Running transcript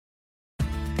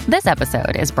This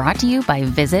episode is brought to you by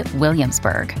Visit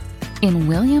Williamsburg. In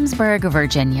Williamsburg,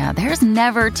 Virginia, there's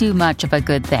never too much of a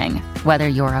good thing. Whether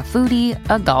you're a foodie,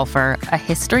 a golfer, a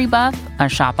history buff, a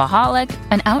shopaholic,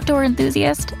 an outdoor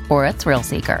enthusiast, or a thrill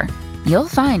seeker, you'll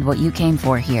find what you came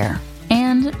for here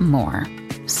and more.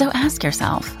 So ask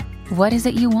yourself, what is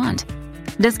it you want?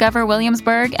 Discover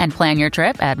Williamsburg and plan your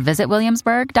trip at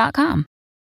visitwilliamsburg.com.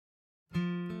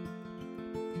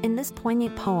 In this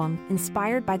poignant poem,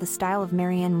 inspired by the style of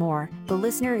Marianne Moore, the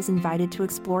listener is invited to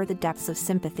explore the depths of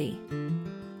sympathy.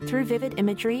 Through vivid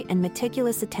imagery and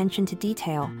meticulous attention to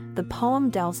detail, the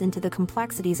poem delves into the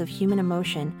complexities of human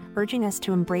emotion, urging us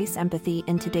to embrace empathy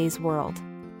in today's world.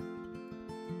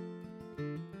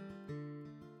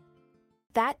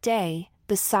 That day,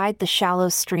 beside the shallow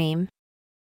stream,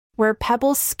 where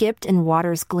pebbles skipped and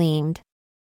waters gleamed,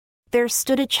 there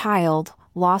stood a child,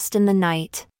 lost in the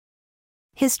night.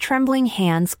 His trembling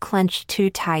hands clenched too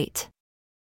tight.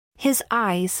 His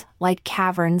eyes, like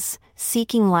caverns,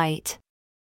 seeking light,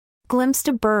 glimpsed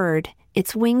a bird,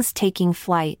 its wings taking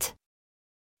flight.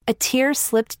 A tear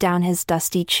slipped down his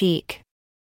dusty cheek,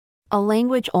 a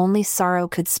language only sorrow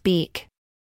could speak.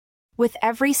 With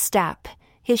every step,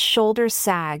 his shoulders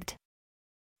sagged.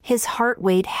 His heart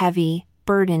weighed heavy,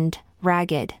 burdened,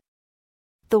 ragged.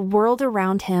 The world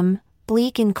around him,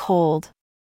 bleak and cold,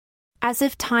 as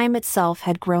if time itself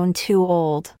had grown too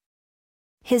old.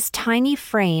 His tiny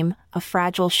frame, a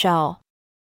fragile shell,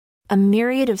 a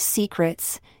myriad of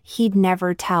secrets he'd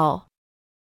never tell.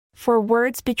 For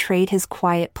words betrayed his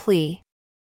quiet plea.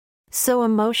 So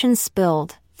emotion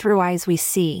spilled, through eyes we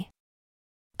see.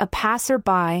 A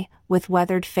passer-by, with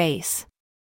weathered face,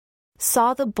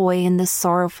 saw the boy in this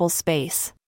sorrowful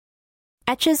space.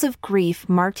 Etches of grief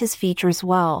marked his features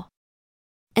well.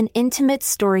 An intimate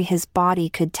story his body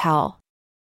could tell.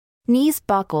 Knees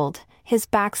buckled, his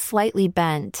back slightly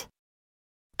bent.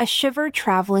 A shiver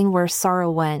traveling where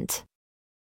sorrow went.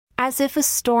 As if a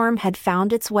storm had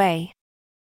found its way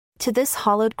to this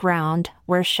hollowed ground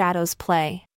where shadows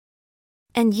play.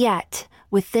 And yet,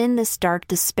 within this dark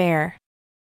despair,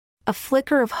 a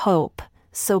flicker of hope,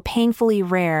 so painfully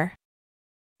rare.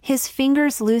 His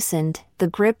fingers loosened, the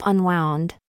grip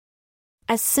unwound,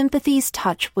 as sympathy's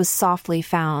touch was softly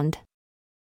found.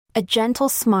 A gentle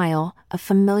smile, a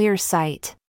familiar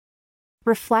sight,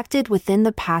 reflected within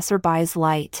the passerby's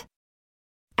light.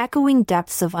 Echoing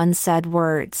depths of unsaid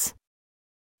words.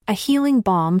 A healing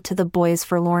balm to the boy's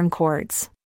forlorn chords.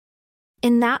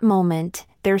 In that moment,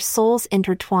 their souls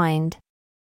intertwined,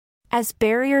 as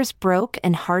barriers broke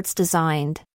and hearts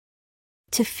designed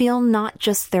to feel not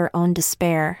just their own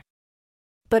despair,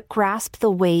 but grasp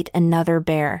the weight another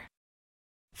bear.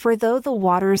 For though the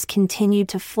waters continued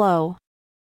to flow,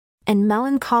 and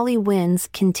melancholy winds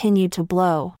continued to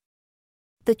blow,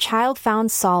 the child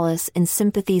found solace in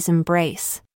sympathy's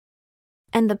embrace,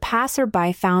 and the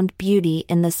passer-by found beauty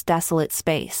in this desolate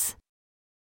space.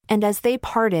 And as they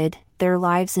parted, their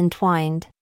lives entwined,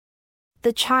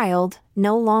 the child,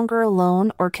 no longer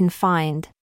alone or confined,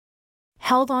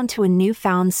 held on to a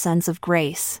newfound sense of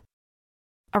grace,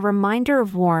 a reminder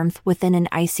of warmth within an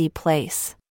icy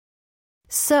place.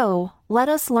 So, let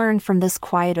us learn from this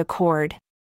quiet accord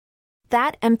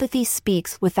that empathy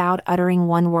speaks without uttering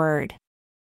one word.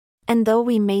 And though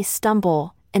we may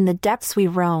stumble, in the depths we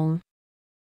roam,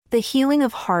 the healing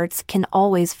of hearts can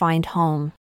always find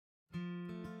home.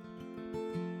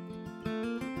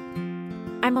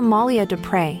 I'm Amalia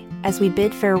Dupre. As we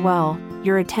bid farewell,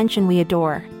 your attention we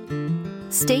adore.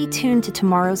 Stay tuned to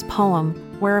tomorrow's poem,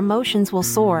 where emotions will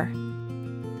soar.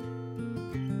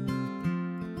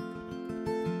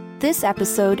 This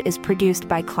episode is produced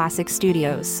by Classic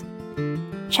Studios.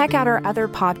 Check out our other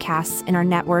podcasts in our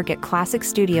network at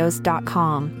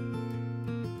classicstudios.com.